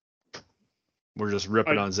 We're just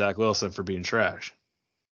ripping on Zach Wilson for being trash.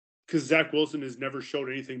 Because Zach Wilson has never showed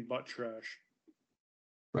anything but trash.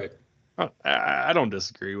 Right. I don't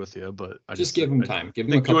disagree with you, but just give him time. Give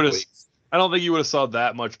him a couple weeks. I don't think you would have saw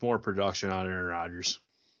that much more production on Aaron Rodgers.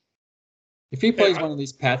 If he plays one of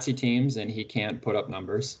these patsy teams and he can't put up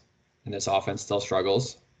numbers and this offense still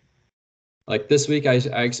struggles, like this week, I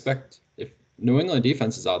expect if New England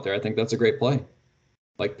defense is out there, I think that's a great play.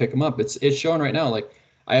 Like, pick them up. It's showing right now. Like,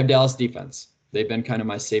 I have Dallas defense. They've been kind of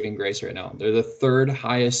my saving grace right now. They're the 3rd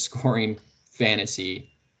highest scoring fantasy,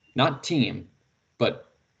 not team,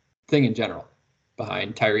 but thing in general,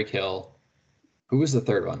 behind Tyreek Hill. Who was the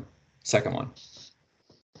 3rd one? 2nd one.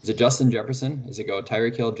 Is it Justin Jefferson? Does it go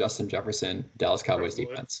Tyreek Hill, Justin Jefferson, Dallas Cowboys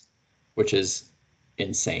defense, which is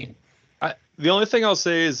insane. The only thing I'll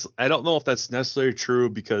say is I don't know if that's necessarily true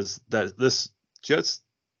because this Jets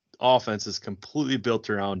offense is completely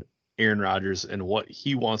built around Aaron Rodgers and what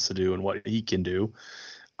he wants to do and what he can do.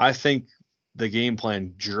 I think the game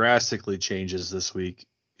plan drastically changes this week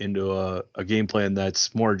into a game plan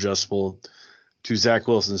that's more adjustable to Zach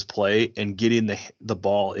Wilson's play and getting the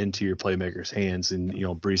ball into your playmakers' hands. And,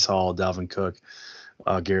 Breece Hall, Dalvin Cook,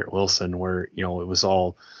 Garrett Wilson, where, it was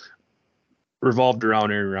all revolved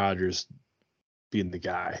around Aaron Rodgers being the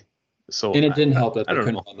guy. So, and it didn't help that they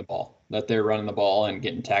couldn't run the ball, that they're running the ball and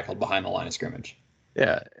getting tackled behind the line of scrimmage.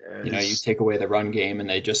 Yeah. You take away the run game and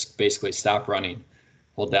they just basically stop running.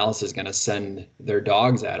 Well, Dallas is going to send their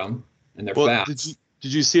dogs at them and they're fast.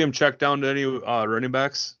 Did you see him check down to any running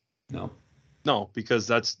backs? No, because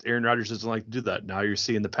Aaron Rodgers doesn't like to do that. Now you're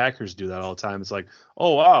seeing the Packers do that all the time. It's like,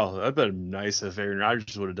 oh, wow, that'd been nice if Aaron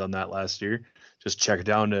Rodgers would have done that last year. Just check it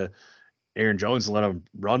down to Aaron Jones and let him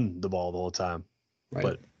run the ball the whole time. Right.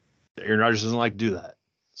 But Aaron Rodgers doesn't like to do that.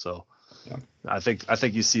 So yeah. I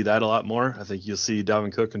think you see that a lot more. I think you'll see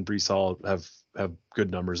Dalvin Cook and Breece Hall have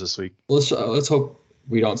good numbers this week. Let's hope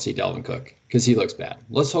we don't see Dalvin Cook because he looks bad.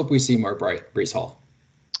 Let's hope we see more Breece Hall.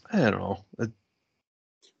 I don't know.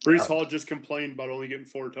 Breece Hall just complained about only getting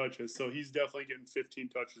 4 touches, so he's definitely getting 15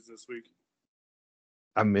 touches this week.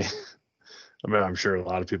 I mean, I'm sure a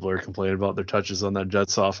lot of people are complaining about their touches on that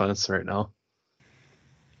Jets offense right now.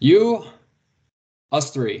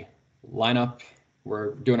 Us 3 line up.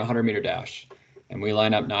 We're doing a 100-meter dash, and we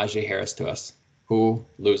line up Najee Harris to us. Who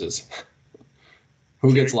loses?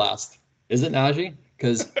 Who gets last? Is it Najee?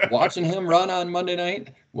 Because watching him run on Monday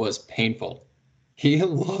night was painful. He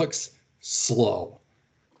looks slow.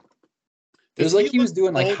 It was like he was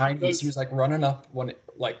doing like high knees. He was like running up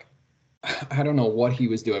I don't know what he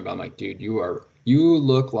was doing, but I'm like, dude, you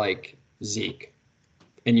look like Zeke,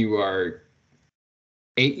 and you are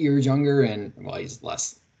 8 years younger, and well, he's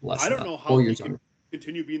less I than don't know that, how 4 he years can younger.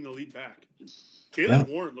 continue being the lead back. Jalen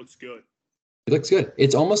Warren looks good. It looks good.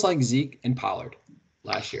 It's almost like Zeke and Pollard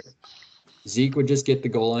last year. Zeke would just get the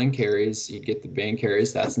goal line carries. He'd get the bang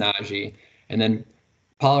carries. That's Najee. And then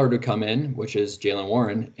Pollard would come in, which is Jalen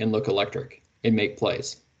Warren, and look electric and make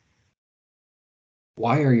plays.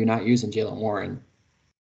 Why are you not using Jalen Warren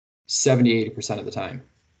 70, 80% of the time?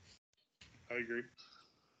 I agree.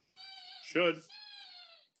 Should.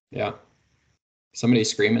 Yeah. Somebody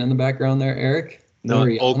screaming in the background there, Eric? No, Who are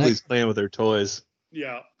you yelling at? Oakley's playing with their toys.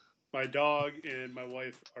 Yeah. My dog and my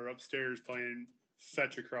wife are upstairs playing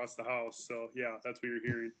fetch across the house. So, yeah, that's what you're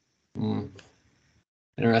hearing.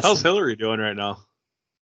 Interesting. How's Hillary doing right now?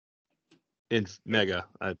 In Mega,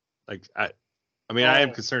 I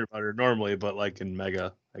am concerned about her normally, but like in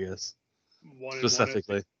Mega, I guess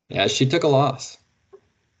specifically. Yeah, she took a loss.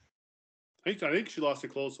 I think she lost a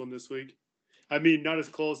close one this week. I mean, not as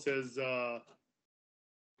close as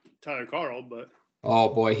Tyler Carl, but Oh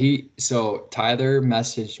boy, so Tyler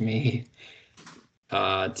messaged me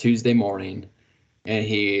Tuesday morning, and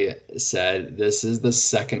he said, "This is the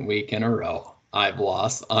second week in a row I've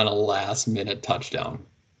lost on a last-minute touchdown."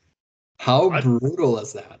 How brutal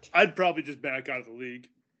is that? I'd probably just back out of the league.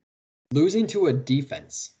 Losing to a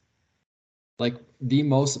defense, like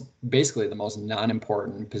basically the most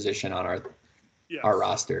non-important position on our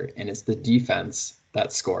roster, and it's the defense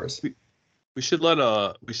that scores. We should let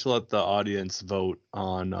the audience vote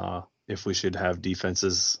on if we should have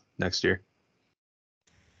defenses next year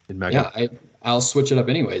in Mega. Yeah, I'll switch it up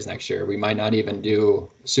anyways next year. We might not even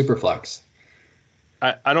do Superflex.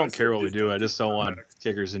 I don't care what we do. I just don't want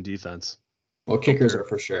kickers in defense. Well, kickers are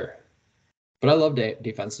for sure. But I love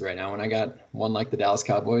defenses right now. When I got one like the Dallas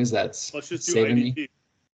Cowboys, that's Let's just do saving IDP. me.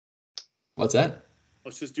 What's that?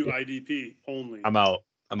 Let's just do IDP only. I'm out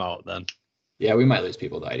then. Yeah, we might lose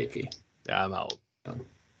people to IDP. Yeah, I'm out.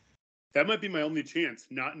 That might be my only chance,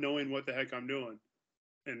 not knowing what the heck I'm doing.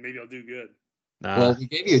 And maybe I'll do good. Nah, Well, we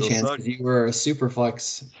gave you a still chance suck. because you were a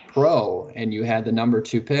Superflex pro and you had the number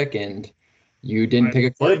 2 pick, and you didn't pick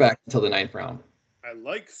a quarterback until the 9th round. I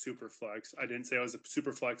like Superflex. I didn't say I was a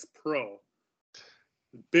Superflex pro.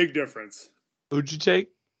 Big difference. Who'd you take?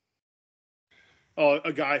 Oh,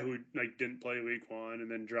 a guy who didn't play week 1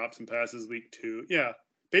 and then dropped some passes week 2. Yeah,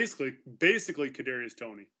 basically Kadarius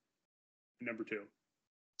Toney, number 2.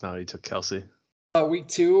 No, you took Kelsey. Week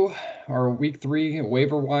 2 or week 3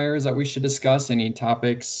 waiver wires that we should discuss. Any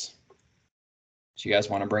topics that you guys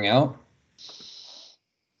want to bring out?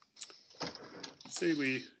 Say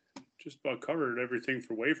we just about covered everything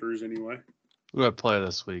for waivers anyway. Who do I play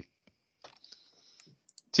this week?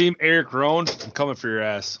 Team Eric Rohn, I'm coming for your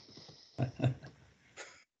ass.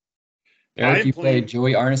 Eric, you played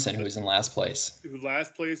Joey Arneson, who's in last place.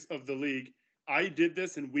 Last place of the league. I did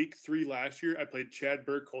this in week 3 last year. I played Chad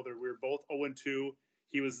Burkholder. We were both 0-2.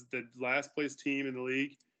 He was the last place team in the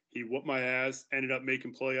league. He whooped my ass, ended up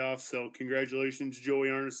making playoffs. So congratulations, Joey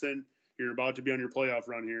Arneson. You're about to be on your playoff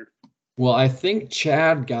run here. Well, I think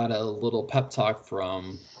Chad got a little pep talk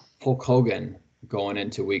from Hulk Hogan going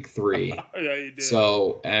into week 3. Yeah, he did.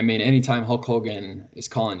 So, I mean, anytime Hulk Hogan is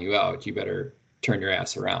calling you out, you better turn your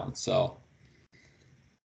ass around. So,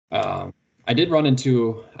 I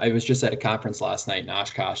was just at a conference last night in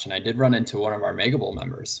Oshkosh, and I did run into one of our Mega Bowl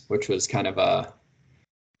members, which was kind of a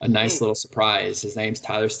nice little surprise. His name's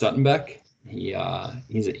Tyler Stuttenbeck. He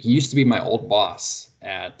used to be my old boss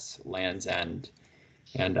at Land's End,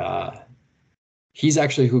 and he's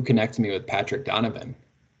actually who connected me with Patrick Donovan.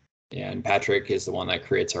 And Patrick is the one that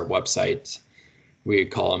creates our website. We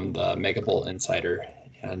call him the Mega Bowl Insider.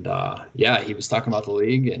 And he was talking about the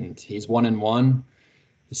league, and he's 1-1.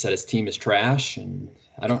 He said his team is trash, and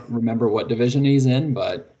I don't remember what division he's in,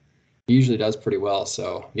 but he usually does pretty well.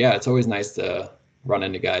 So, yeah, it's always nice to run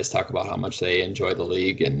into guys, talk about how much they enjoy the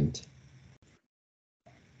league. And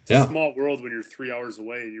it's a small world when you're 3 hours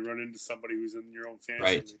away and you run into somebody who's in your own fantasy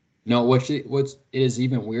right. league. No, what is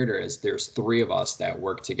even weirder is there's 3 of us that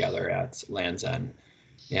work together at Land's End,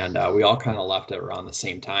 and we all kind of left it around the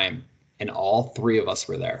same time, and all 3 of us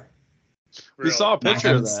were there. We saw a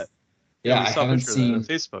picture of that. Yeah, we saw I haven't a picture seen of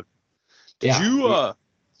that on Facebook. Yeah.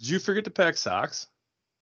 Did you forget to pack socks?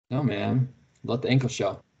 No, man. Let the ankle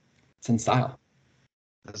show. It's in style.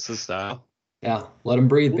 That's the style. Yeah, let them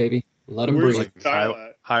breathe, baby. Let them Where's breathe. the style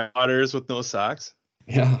at? High waters with no socks.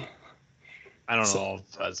 Yeah. I don't know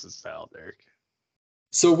if that's the style, Derek.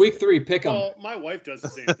 So week 3, pick 'em. Well, my wife does the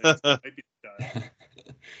same thing. So it might be the style.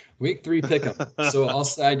 Week 3, pick 'em. So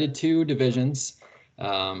I did 2 divisions.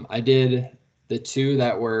 I did the two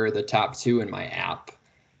that were the top two in my app.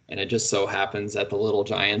 And it just so happens that the Little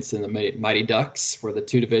Giants and the Mighty Ducks were the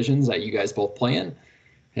two divisions that you guys both play in.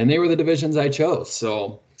 And they were the divisions I chose.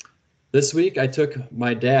 So this week I took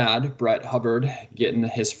my dad, Brett Hubbard, getting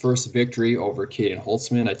his first victory over Caden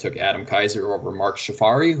Holtzman. I took Adam Kaiser over Mark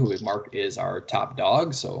Shafari, who Mark is our top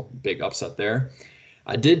dog. So big upset there.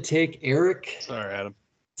 I did take Eric Sorry, Adam.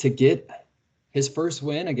 to get his first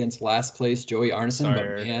win against last place Joey Arneson. Sorry, But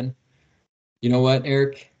Eric. man, you know what,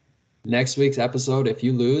 Eric? Next week's episode, if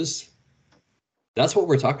you lose, that's what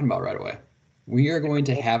we're talking about right away. We are going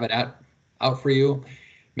to have it out for you.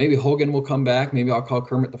 Maybe Hogan will come back. Maybe I'll call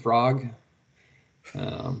Kermit the Frog.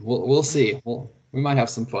 We'll see. We might have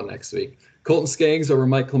some fun next week. Colton Skaggs over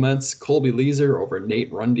Mike Clements, Colby Leeser over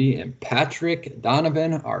Nate Rundy, and Patrick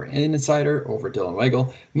Donovan, our insider, over Dylan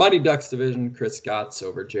Weigel. Mighty Ducks division, Chris Scotts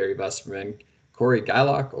over Jerry Vesterman, Corey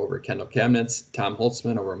Guylock over Kendall Kamnitz, Tom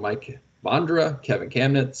Holtzman over Mike Vondra, Kevin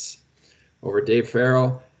Kamnitz over Dave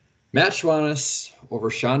Farrow, Matt Schwanis over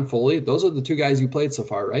Sean Foley. Those are the two guys you played so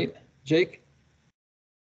far, right, Jake?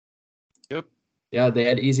 Yep. Yeah, they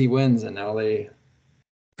had easy wins, and now they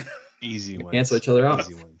Easy wins. cancel each other out.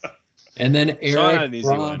 Easy wins. And then Sean had an Eric easy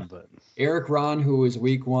Ron, win, but Eric Ron, who was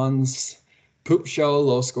week one's poop show,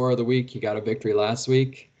 low score of the week. He got a victory last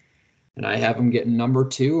week. And I have him getting number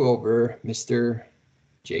 2 over Mr.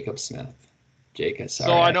 Jacob Smith. Jacob, sorry.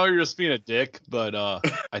 so I know you're just being a dick, but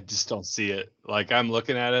I just don't see it. Like I'm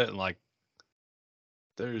looking at it and like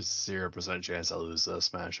there's 0% chance I lose this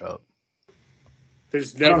matchup.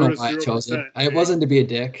 There's I don't never know a why I chose it. 0%. It wasn't to be a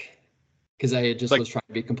dick, because I just Like- was trying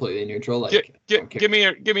to be completely neutral. Like, I don't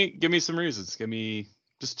care. Give me some reasons. Give me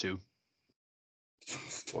just 2.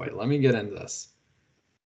 Boy, let me get into this.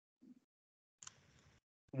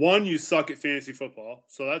 One, you suck at fantasy football,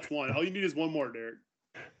 so that's one. All you need is one more, Derek.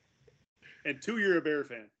 And 2, you're a Bear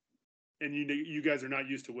fan, and you guys are not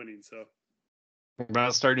used to winning. So I'm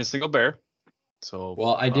not starting a single Bear. So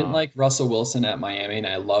Well, I didn't like Russell Wilson at Miami, and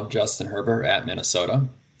I love Justin Herbert at Minnesota.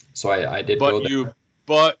 So I did go there.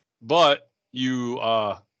 but you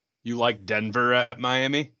like Denver at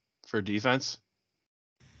Miami for defense.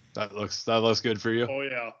 That looks good for you. oh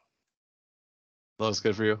yeah, That looks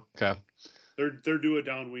good for you. Okay. they're due a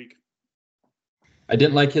down week. I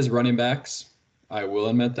didn't like his running backs. I will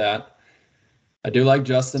admit that. I do like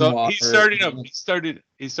Justin So Walker. he's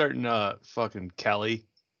starting fucking Kelly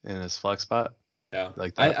in his flex spot. Yeah,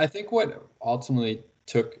 Like that. I think what ultimately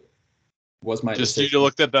was my Just decision. you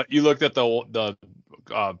looked at the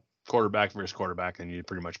quarterback versus quarterback, and you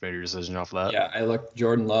pretty much made your decision off of that. Yeah, I looked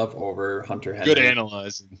Jordan Love over Hunter Henry. Good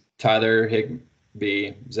analyzing. Tyler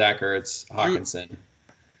Higbee, Zach Ertz, Hawkinson.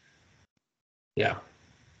 Yeah,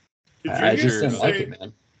 Did I you just guys didn't like say it,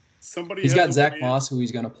 man. Somebody He's has got a Zach win? Moss, who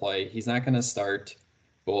he's going to play. He's not going to start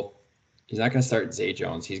both. He's not going to start Zay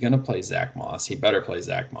Jones. He's going to play Zach Moss. He better play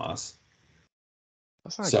Zach Moss.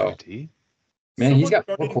 That's not So- a guarantee. Man, he's got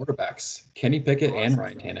Someone 4 quarterbacks: Kenny Pickett and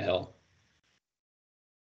Ryan Tannehill.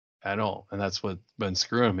 I know, and that's what's been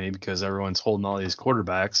screwing me because everyone's holding all these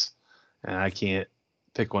quarterbacks, and I can't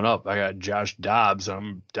pick one up. I got Josh Dobbs.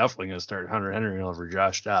 I'm definitely going to start Hunter Henry over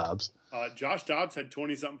Josh Dobbs. Josh Dobbs had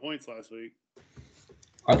 20-something points last week.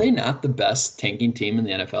 Are they not the best tanking team in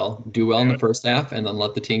the NFL? Do well in the first half and then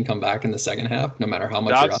let the team come back in the second half, no matter how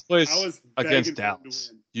much you're Dobbs up. plays I was begging against for him to Dallas.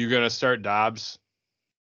 win. You going to start Dobbs?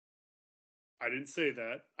 I didn't say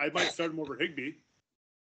that. I might start him over Higbee.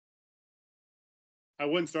 I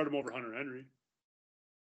wouldn't start him over Hunter Henry.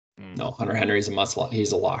 No, Hunter Henry's a must.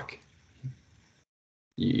 He's a lock.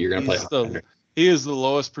 You're going to play Hunter Henry. He is the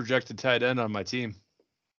lowest projected tight end on my team.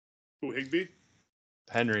 Who, Higbee?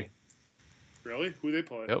 Henry. Really? Who they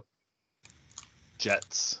play? Yep.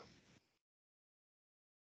 Jets.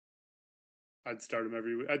 I'd start him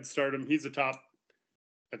every week. I'd start him. He's a top,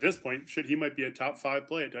 at this point, he might be a top 5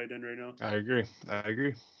 play at tight end right now. I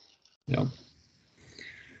agree. Yep.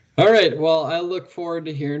 All right. Well, I look forward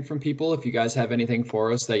to hearing from people. If you guys have anything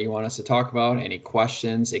for us that you want us to talk about, any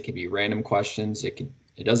questions, it could be random questions. It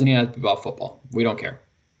doesn't even have to be about football. We don't care.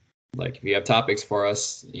 Like, if you have topics for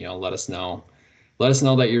us, let us know. Let us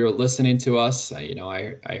know that you're listening to us.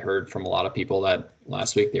 I heard from a lot of people that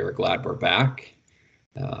last week they were glad we're back.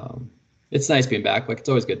 It's nice being back. Like, it's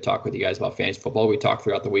always good to talk with you guys about fantasy football. We talk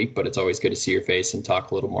throughout the week, but it's always good to see your face and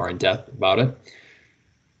talk a little more in depth about it.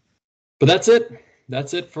 But that's it.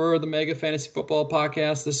 That's it for the Mega Fantasy Football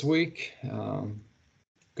Podcast this week.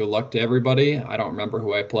 Good luck to everybody. I don't remember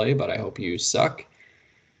who I play, but I hope you suck.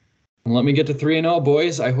 And let me get to 3-0,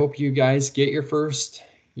 boys. I hope you guys get your first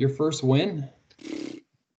win.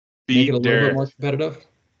 Make it a little bit more competitive.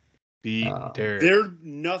 Beat Derek. There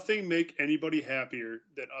nothing make anybody happier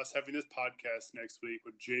than us having this podcast next week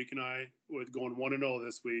with Jake and I with going 1-0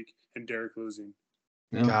 this week and Derek losing.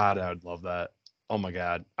 Yeah. God, I would love that. Oh my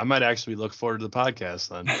God. I might actually look forward to the podcast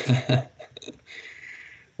then.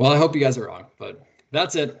 Well, I hope you guys are wrong, but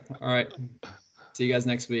that's it. All right. See you guys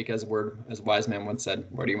next week. As Wise Man once said,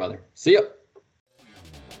 word to your mother. See ya.